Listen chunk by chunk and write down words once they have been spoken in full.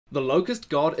The Locust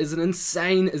God is an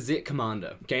insane Zet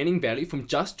commander, gaining value from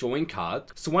just drawing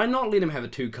cards, so why not let him have a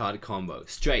 2-card combo,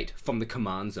 straight from the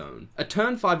command zone. A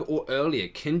turn 5 or earlier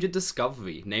Kindred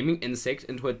Discovery, naming insect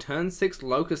into a turn 6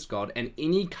 Locust God, and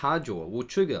any card draw will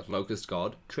trigger Locust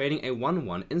God, creating a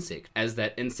 1/1 insect. As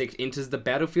that insect enters the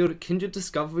battlefield, Kindred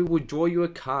Discovery will draw you a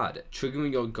card,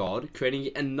 triggering your god, creating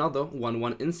yet another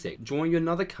 1/1 insect, drawing you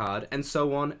another card, and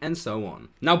so on and so on.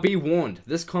 Now be warned,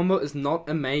 this combo is not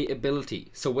a May ability,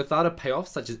 so without a payoff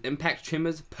such as Impact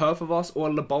Tremors, Perforos,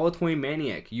 or Laboratory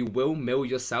Maniac, you will mill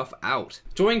yourself out.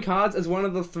 Drawing cards is one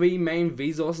of the 3 main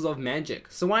resources of Magic,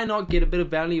 so why not get a bit of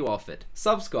value off it?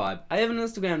 Subscribe. I have an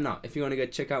Instagram now if you want to go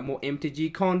check out more MTG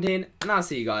content, and I'll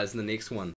see you guys in the next one.